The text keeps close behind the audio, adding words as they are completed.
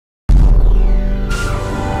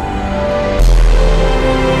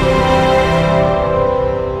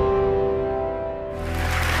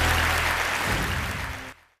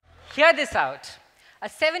Hear this out. A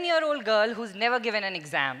 7-year-old girl who's never given an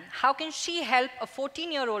exam, how can she help a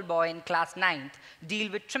 14-year-old boy in class 9th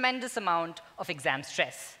deal with tremendous amount of exam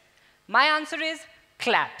stress? My answer is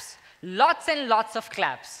claps. Lots and lots of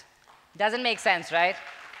claps. Doesn't make sense, right?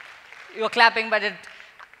 You're clapping, but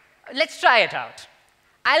let's try it out.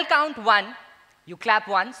 I'll count 1, you clap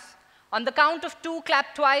once. On the count of 2,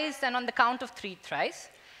 clap twice, and on the count of 3, thrice.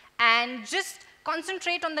 And just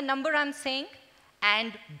concentrate on the number I'm saying,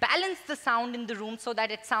 and balance the sound in the room so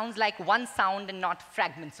that it sounds like one sound and not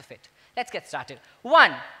fragments of it. Let's get started.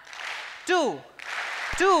 1, 2,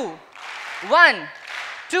 2, 1,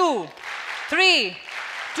 2, 3,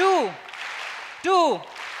 2, 2,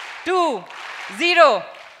 2, 0.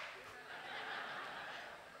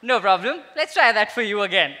 No problem. Let's try that for you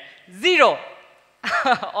again. 0.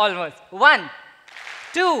 Almost. 1,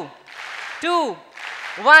 2, 2,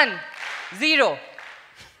 1, 0.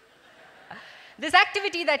 This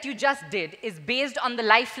activity that you just did is based on the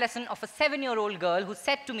life lesson of a 7-year-old girl who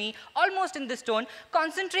said to me, almost in this tone,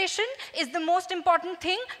 concentration is the most important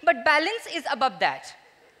thing, but balance is above that.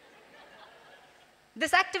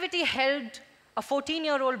 This activity helped a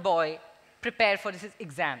 14-year-old boy prepare for his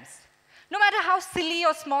exams. No matter how silly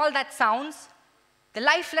or small that sounds, the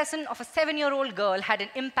life lesson of a 7-year-old girl had an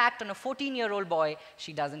impact on a 14-year-old boy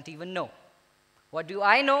she doesn't even know. What do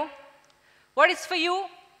I know? What is for you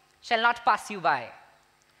shall not pass you by.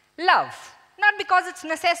 Love, not because it's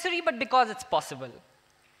necessary, but because it's possible.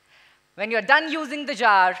 When you're done using the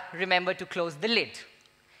jar, remember to close the lid.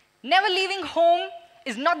 Never leaving home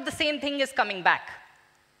is not the same thing as coming back.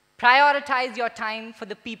 Prioritize your time for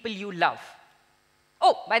the people you love.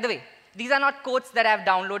 Oh, by the way, these are not quotes that I've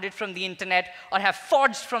downloaded from the internet or have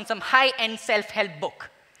forged from some high-end self-help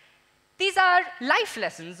book. These are life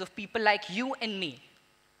lessons of people like you and me.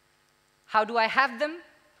 How do I have them?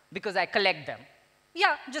 Because I collect them.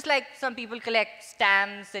 Yeah, just like some people collect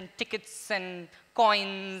stamps and tickets and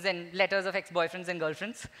coins and letters of ex-boyfriends and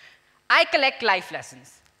girlfriends. I collect life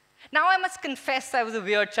lessons. Now I must confess I was a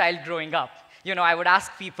weird child growing up. You know, I would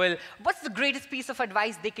ask people, what's the greatest piece of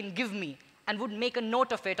advice they can give me? And would make a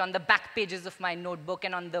note of it on the back pages of my notebook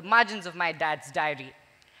and on the margins of my dad's diary.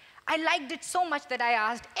 I liked it so much that I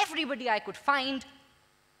asked everybody I could find,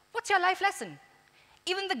 what's your life lesson?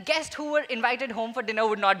 Even the guests who were invited home for dinner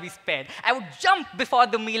would not be spared. I would jump before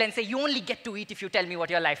the meal and say, you only get to eat if you tell me what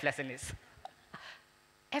your life lesson is.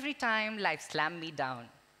 Every time life slammed me down,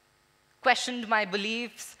 questioned my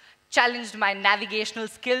beliefs, challenged my navigational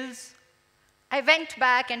skills, I went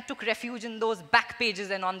back and took refuge in those back pages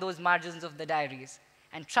and on those margins of the diaries.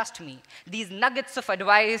 And trust me, these nuggets of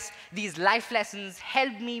advice, these life lessons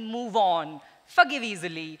helped me move on, forgive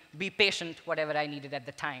easily, be patient, whatever I needed at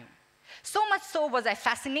the time. So much so was I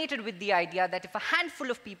fascinated with the idea that if a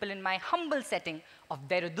handful of people in my humble setting of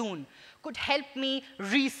Dehradun could help me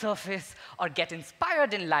resurface or get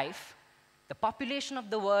inspired in life, the population of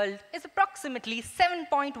the world is approximately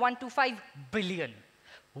 7.125 billion,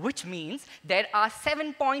 which means there are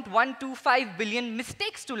 7.125 billion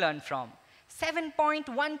mistakes to learn from,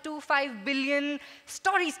 7.125 billion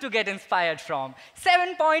stories to get inspired from,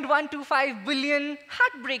 7.125 billion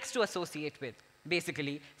heartbreaks to associate with.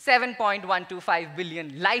 Basically, 7.125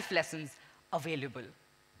 billion life lessons available.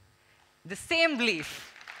 The same belief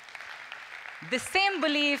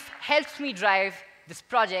helps me drive this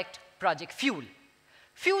project, Project Fuel.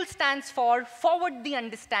 Fuel stands for Forward the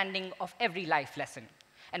Understanding of Every Life Lesson.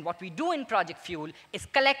 And what we do in Project Fuel is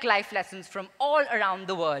collect life lessons from all around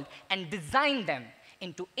the world and design them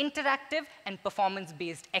into interactive and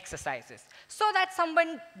performance-based exercises so that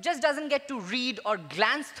someone just doesn't get to read or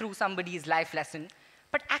glance through somebody's life lesson,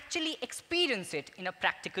 but actually experience it in a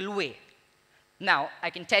practical way. Now, I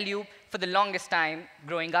can tell you, for the longest time,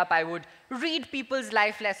 growing up, I would read people's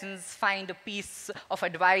life lessons, find a piece of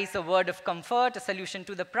advice, a word of comfort, a solution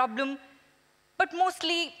to the problem, but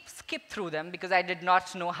mostly skip through them because I did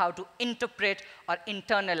not know how to interpret or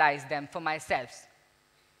internalize them for myself.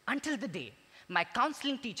 Until the day my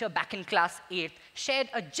counseling teacher back in class 8 shared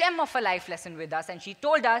a gem of a life lesson with us, and she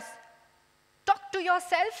told us, talk to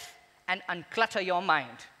yourself and unclutter your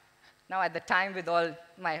mind. Now, at the time, with all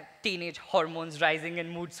my teenage hormones rising and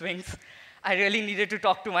mood swings, I really needed to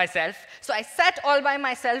talk to myself. So I sat all by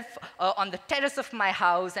myself on the terrace of my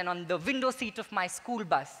house and on the window seat of my school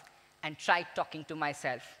bus and tried talking to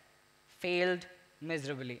myself. Failed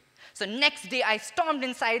miserably. So next day, I stormed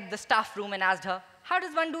inside the staff room and asked her, how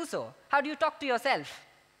does one do so? How do you talk to yourself?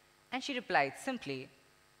 And she replied simply,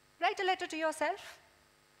 write a letter to yourself,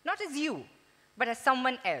 not as you, but as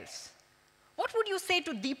someone else. What would you say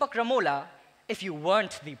to Deepak Ramola if you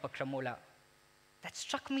weren't Deepak Ramola? that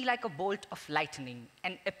struck me like a bolt of lightning,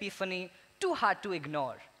 an epiphany too hard to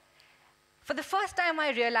ignore. For the first time,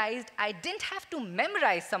 I realized I didn't have to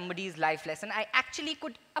memorize somebody's life lesson. I actually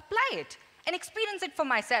could apply it and experience it for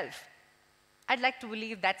myself. I'd like to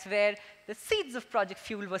believe that's where the seeds of Project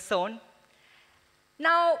Fuel were sown.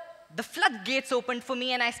 Now, the floodgates opened for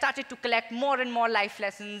me, and I started to collect more and more life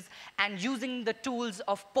lessons, and using the tools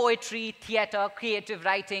of poetry, theater, creative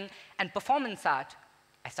writing, and performance art,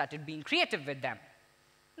 I started being creative with them.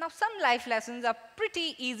 Now, some life lessons are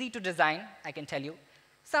pretty easy to design, I can tell you.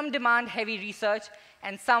 Some demand heavy research,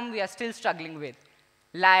 and some we are still struggling with.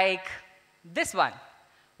 Like this one,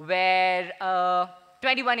 where a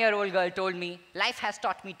 21-year-old girl told me, life has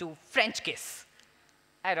taught me to French kiss.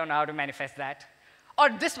 I don't know how to manifest that. Or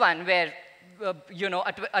this one, where a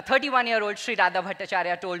 31-year-old Sri Radha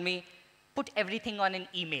Bhattacharya told me, put everything on an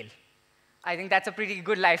email. I think that's a pretty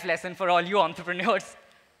good life lesson for all you entrepreneurs.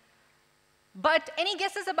 But any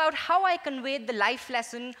guesses about how I conveyed the life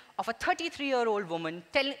lesson of a 33-year-old woman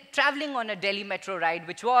traveling on a Delhi metro ride,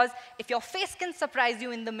 which was, if your face can surprise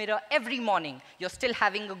you in the mirror every morning, you're still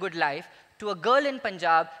having a good life, to a girl in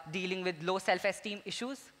Punjab dealing with low self-esteem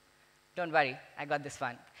issues? Don't worry, I got this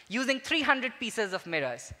one. Using 300 pieces of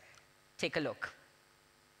mirrors. Take a look.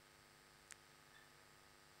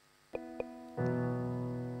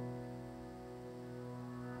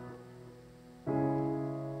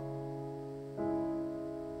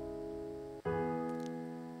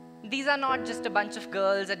 These are not just a bunch of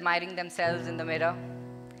girls admiring themselves in the mirror.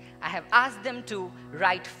 I have asked them to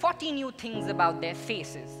write 40 new things about their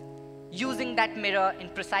faces, using that mirror in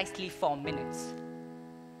precisely 4 minutes.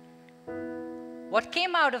 What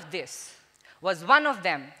came out of this was one of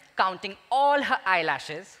them counting all her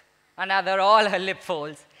eyelashes, another all her lip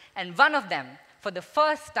folds, and one of them, for the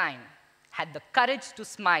first time, had the courage to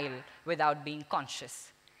smile without being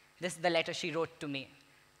conscious. This is the letter she wrote to me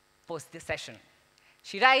post this session.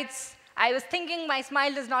 She writes, I was thinking my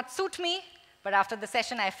smile does not suit me, but after the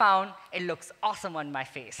session I found it looks awesome on my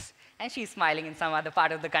face. And she's smiling in some other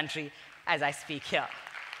part of the country as I speak here.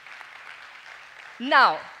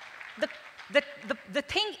 Now, the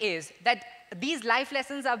thing is that these life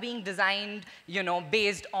lessons are being designed,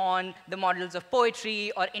 based on the models of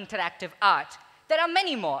poetry or interactive art. There are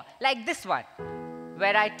many more, like this one,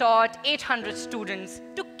 where I taught 800 students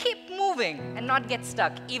to keep moving and not get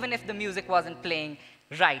stuck, even if the music wasn't playing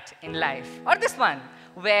right in life. Or this one,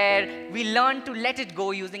 where we learned to let it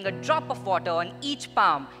go using a drop of water on each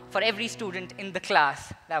palm for every student in the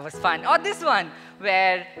class. That was fun. Or this one,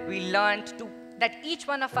 where we learned that each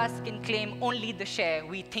one of us can claim only the share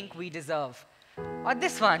we think we deserve. Or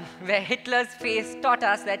this one, where Hitler's face taught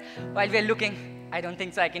us that while we're looking, I don't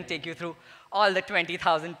think so I can take you through all the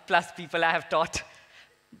 20,000 plus people I have taught.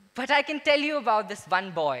 But I can tell you about this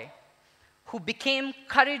one boy who became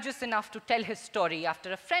courageous enough to tell his story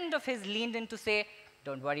after a friend of his leaned in to say,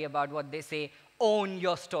 don't worry about what they say, own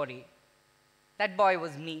your story. That boy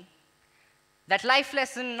was me. That life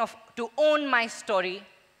lesson to own my story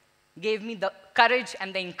gave me the courage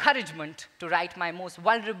and the encouragement to write my most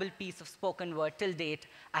vulnerable piece of spoken word till date.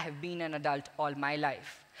 I have been an adult all my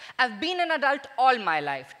life. I've been an adult all my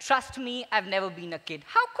life. Trust me, I've never been a kid.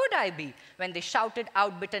 How could I be when they shouted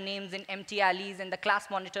out bitter names in empty alleys and the class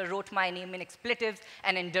monitor wrote my name in expletives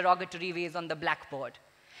and in derogatory ways on the blackboard?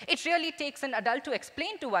 It really takes an adult to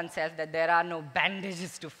explain to oneself that there are no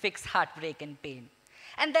bandages to fix heartbreak and pain.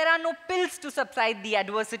 And there are no pills to subside the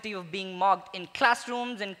adversity of being mocked in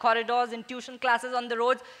classrooms, in corridors, in tuition classes, on the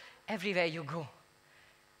roads, everywhere you go.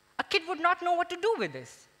 A kid would not know what to do with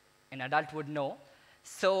this. An adult would know.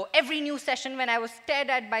 So every new session when I was stared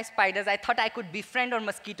at by spiders, I thought I could befriend, or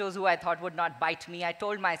mosquitoes who I thought would not bite me, I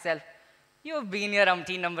told myself, you've been here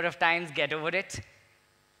umpteen number of times, get over it.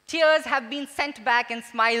 Tears have been sent back and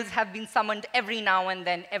smiles have been summoned every now and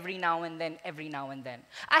then, every now and then, every now and then.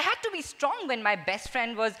 I had to be strong when my best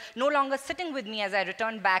friend was no longer sitting with me as I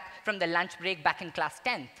returned back from the lunch break back in class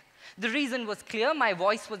 10th. The reason was clear, my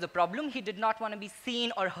voice was a problem. He did not want to be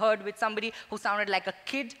seen or heard with somebody who sounded like a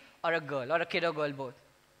kid or a girl, or a kid or girl both.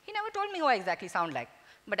 He never told me who I exactly sound like,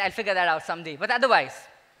 but I'll figure that out someday. But otherwise,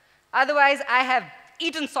 I have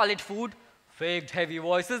eaten solid food, faked heavy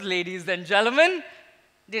voices, ladies and gentlemen.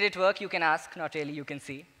 Did it work? You can ask. Not really, you can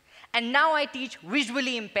see. And now I teach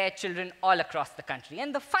visually impaired children all across the country.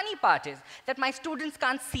 And the funny part is that my students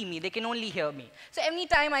can't see me, they can only hear me. So every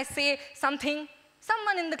time I say something,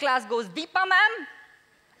 someone in the class goes, Deepa ma'am,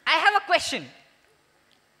 I have a question.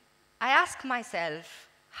 I ask myself,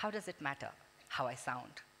 how does it matter how I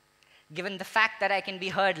sound? Given the fact that I can be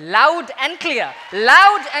heard loud and clear,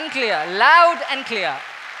 loud and clear, loud and clear.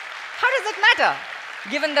 How does it matter?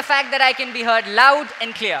 given the fact that I can be heard loud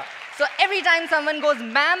and clear. So every time someone goes,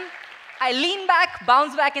 ma'am, I lean back,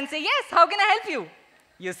 bounce back, and say, yes, how can I help you?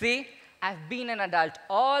 You see, I've been an adult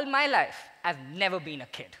all my life. I've never been a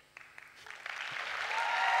kid.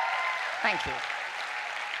 Thank you.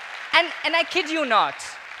 And I kid you not.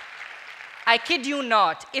 I kid you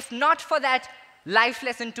not. If not for that life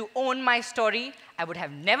lesson to own my story, I would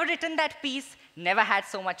have never written that piece, never had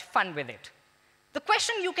so much fun with it. The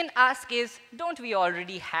question you can ask is, don't we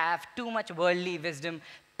already have too much worldly wisdom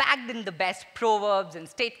packed in the best proverbs and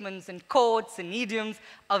statements and quotes and idioms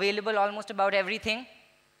available almost about everything?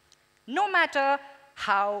 No matter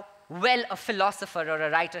how well a philosopher or a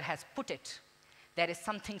writer has put it, there is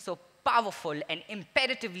something so powerful and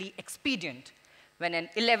imperatively expedient when an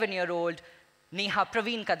 11-year-old Neha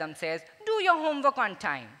Praveen Kadam says, do your homework on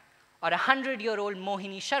time. Or a 100-year-old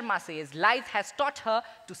Mohini Sharma says, life has taught her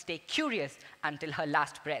to stay curious until her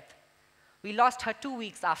last breath. We lost her 2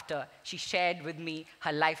 weeks after she shared with me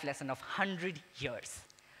her life lesson of 100 years.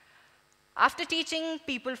 After teaching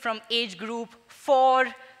people from age group 4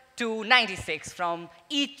 to 96, from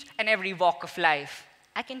each and every walk of life,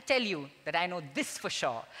 I can tell you that I know this for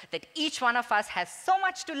sure, that each one of us has so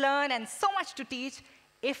much to learn and so much to teach,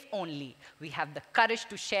 if only we have the courage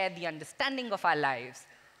to share the understanding of our lives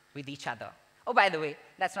with each other. Oh, by the way,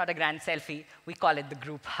 that's not a grand selfie. We call it the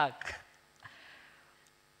group hug.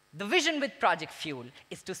 The vision with Project Fuel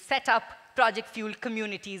is to set up Project Fuel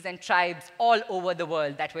communities and tribes all over the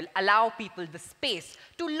world that will allow people the space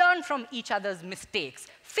to learn from each other's mistakes,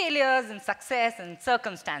 failures, and success and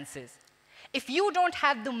circumstances. If you don't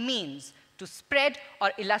have the means to spread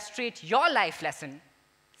or illustrate your life lesson,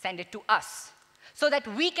 send it to us so that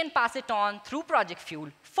we can pass it on through Project Fuel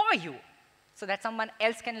for you, so that someone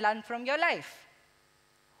else can learn from your life.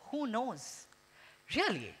 Who knows?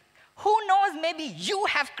 Really? Who knows, maybe you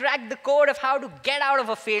have cracked the code of how to get out of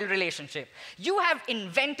a failed relationship. You have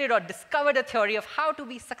invented or discovered a theory of how to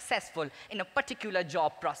be successful in a particular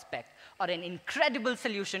job prospect, or an incredible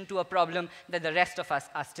solution to a problem that the rest of us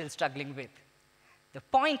are still struggling with. The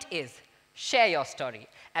point is, share your story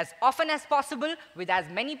as often as possible, with as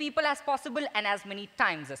many people as possible, and as many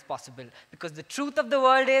times as possible. Because the truth of the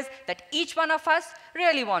world is that each one of us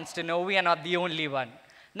really wants to know we are not the only one.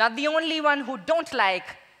 Not the only one who don't like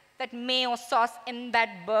that mayo sauce in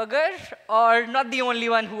that burger, or not the only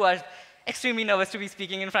one who are extremely nervous to be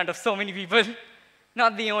speaking in front of so many people.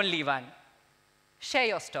 Not the only one. Share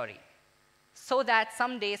your story, so that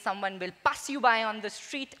someday someone will pass you by on the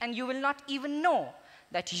street and you will not even know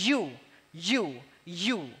that you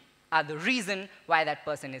are the reason why that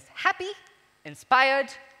person is happy, inspired,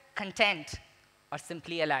 content, or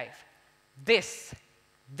simply alive. This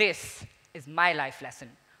is my life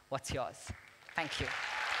lesson. What's yours? Thank you.